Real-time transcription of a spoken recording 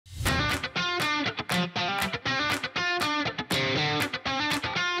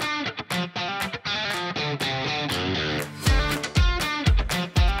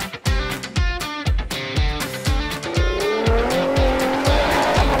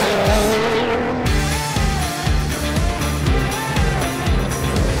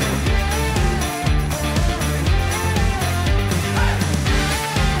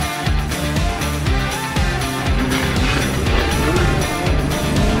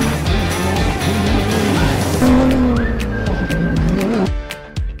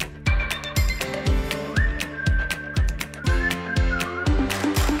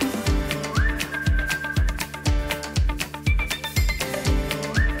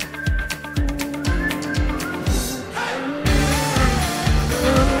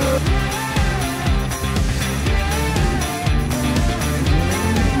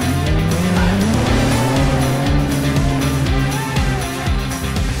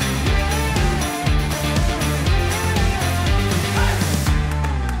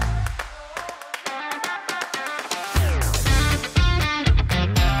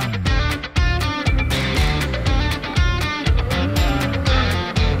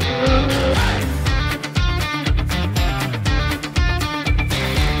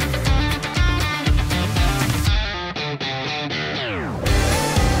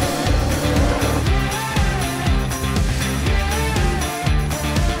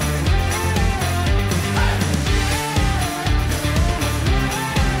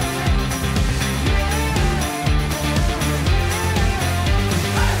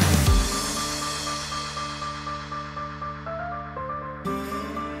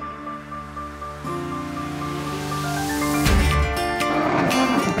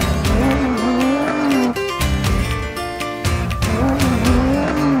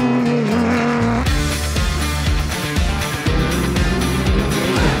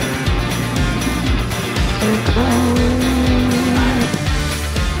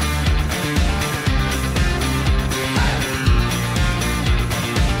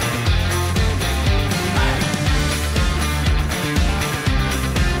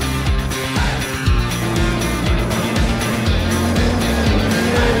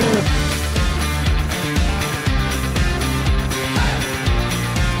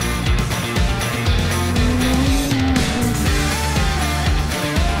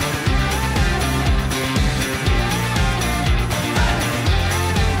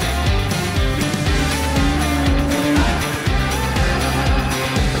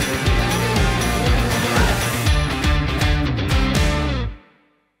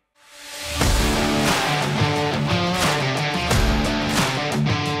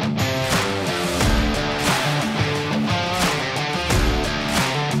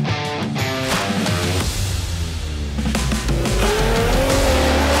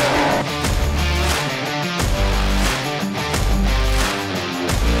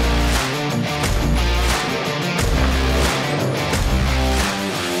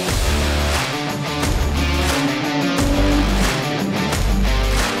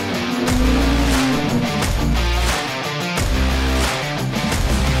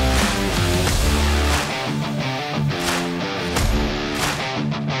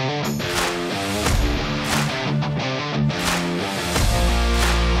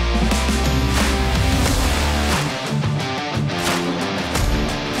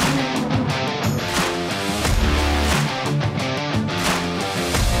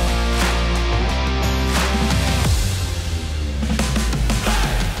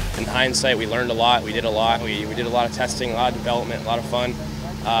Hindsight, we learned a lot, we did a lot, we did a lot of testing, a lot of development, a lot of fun.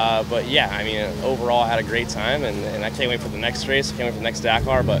 But yeah, I mean, overall I had a great time, and I can't wait for the next race, can't wait for the next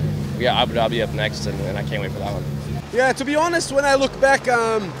Dakar, but we got Abu Dhabi up next, and I can't wait for that one. Yeah, to be honest, when I look back,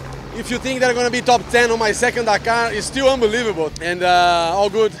 if you think they're going to be top 10 on my second Dakar, it's still unbelievable. And all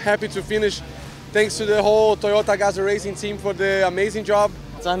good, happy to finish. Thanks to the whole Toyota Gazoo Racing team for the amazing job.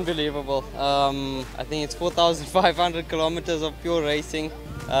 It's unbelievable. I think it's 4,500 kilometers of pure racing.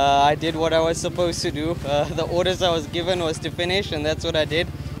 I did what I was supposed to do. The orders I was given was to finish, and that's what I did.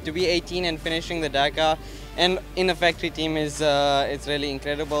 To be 18 and finishing the Dakar and in a factory team is it's really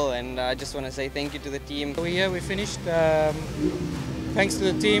incredible, and I just want to say thank you to the team. We're here, we finished. Thanks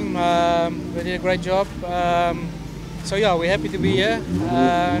to the team, we did a great job. So yeah, we're happy to be here.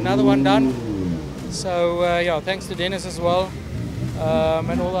 Another one done. So yeah, thanks to Dennis as well.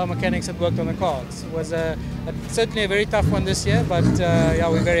 And all our mechanics that worked on the car. It was certainly a very tough one this year, but yeah,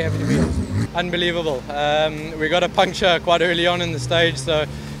 we're very happy to be here. Unbelievable. We got a puncture quite early on in the stage, so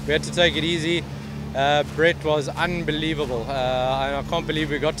we had to take it easy. Brett was unbelievable. I can't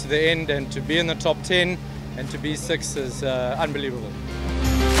believe we got to the end, and to be in the top 10 and to be 6th is unbelievable.